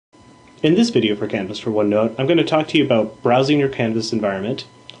In this video for Canvas for OneNote, I'm going to talk to you about browsing your Canvas environment,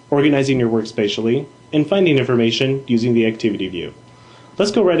 organizing your work spatially, and finding information using the activity view.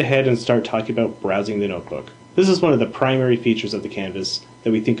 Let's go right ahead and start talking about browsing the notebook. This is one of the primary features of the Canvas that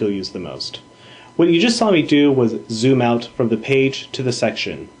we think you'll use the most. What you just saw me do was zoom out from the page to the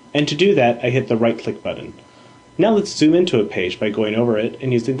section, and to do that I hit the right click button. Now let's zoom into a page by going over it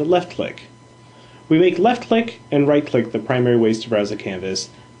and using the left click. We make left click and right click the primary ways to browse a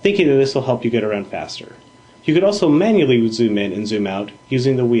canvas, thinking that this will help you get around faster. You could also manually zoom in and zoom out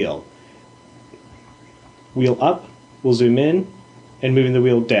using the wheel. Wheel up will zoom in, and moving the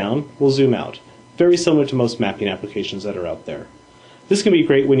wheel down will zoom out. Very similar to most mapping applications that are out there. This can be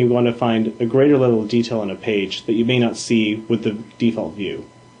great when you want to find a greater level of detail on a page that you may not see with the default view.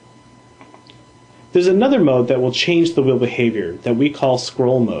 There's another mode that will change the wheel behavior that we call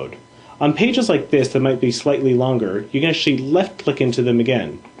scroll mode. On pages like this that might be slightly longer, you can actually left click into them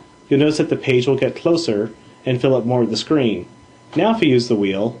again. You'll notice that the page will get closer and fill up more of the screen. Now if you use the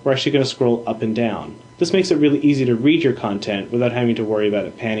wheel, we're actually going to scroll up and down. This makes it really easy to read your content without having to worry about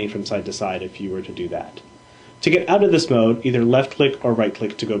it panning from side to side if you were to do that. To get out of this mode, either left click or right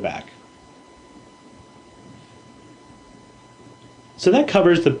click to go back. So that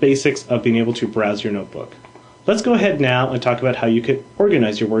covers the basics of being able to browse your notebook. Let's go ahead now and talk about how you could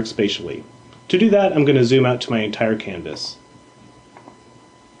organize your work spatially. To do that, I'm going to zoom out to my entire canvas.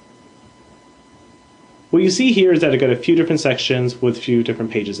 What you see here is that I've got a few different sections with a few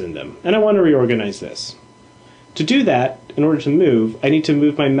different pages in them, and I want to reorganize this. To do that, in order to move, I need to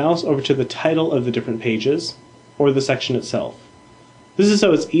move my mouse over to the title of the different pages, or the section itself. This is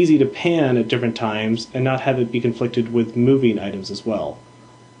so it's easy to pan at different times and not have it be conflicted with moving items as well.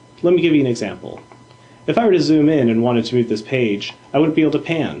 Let me give you an example. If I were to zoom in and wanted to move this page, I wouldn't be able to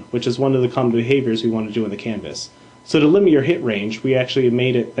pan, which is one of the common behaviors we want to do in the canvas. So to limit your hit range, we actually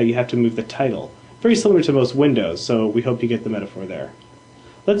made it that you have to move the title. Very similar to most windows, so we hope you get the metaphor there.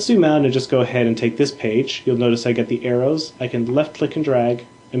 Let's zoom out and just go ahead and take this page. You'll notice I get the arrows. I can left click and drag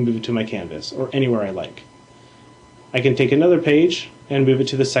and move it to my canvas, or anywhere I like. I can take another page and move it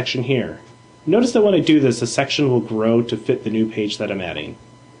to the section here. Notice that when I do this, the section will grow to fit the new page that I'm adding.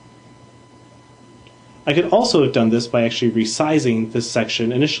 I could also have done this by actually resizing this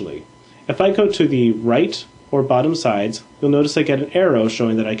section initially. If I go to the right or bottom sides, you'll notice I get an arrow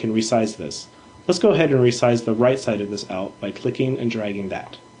showing that I can resize this. Let's go ahead and resize the right side of this out by clicking and dragging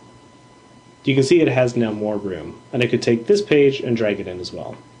that. You can see it has now more room, and I could take this page and drag it in as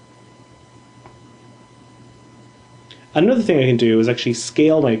well. Another thing I can do is actually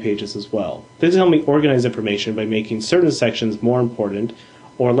scale my pages as well. This will help me organize information by making certain sections more important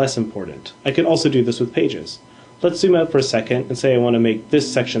or less important. I could also do this with pages. Let's zoom out for a second and say I want to make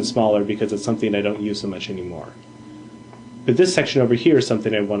this section smaller because it's something I don't use so much anymore. But this section over here is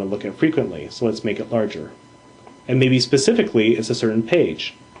something I want to look at frequently, so let's make it larger. And maybe specifically it's a certain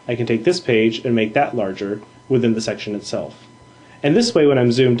page. I can take this page and make that larger within the section itself. And this way when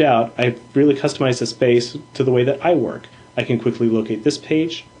I'm zoomed out, I've really customized the space to the way that I work. I can quickly locate this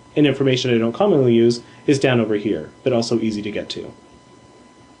page, and information I don't commonly use is down over here, but also easy to get to.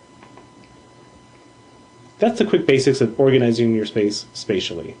 That's the quick basics of organizing your space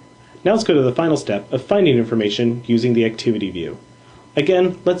spatially. Now let's go to the final step of finding information using the activity view.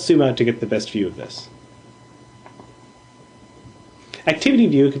 Again, let's zoom out to get the best view of this. Activity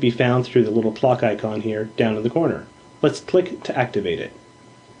view can be found through the little clock icon here down in the corner. Let's click to activate it.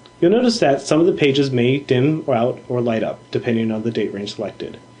 You'll notice that some of the pages may dim out or light up depending on the date range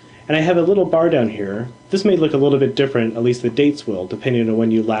selected. And I have a little bar down here. This may look a little bit different, at least the dates will, depending on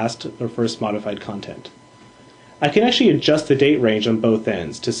when you last or first modified content. I can actually adjust the date range on both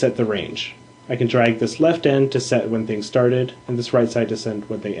ends to set the range. I can drag this left end to set when things started, and this right side to set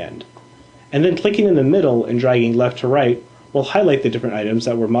when they end. And then clicking in the middle and dragging left to right will highlight the different items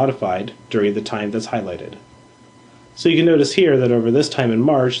that were modified during the time that's highlighted. So you can notice here that over this time in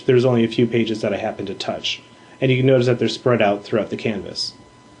March, there's only a few pages that I happen to touch. And you can notice that they're spread out throughout the canvas.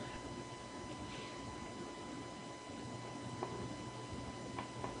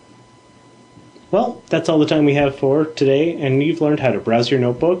 Well, that's all the time we have for today, and you've learned how to browse your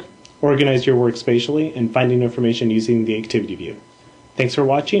notebook, organize your work spatially, and finding information using the activity view. Thanks for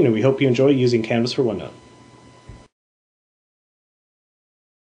watching, and we hope you enjoy using Canvas for OneNote.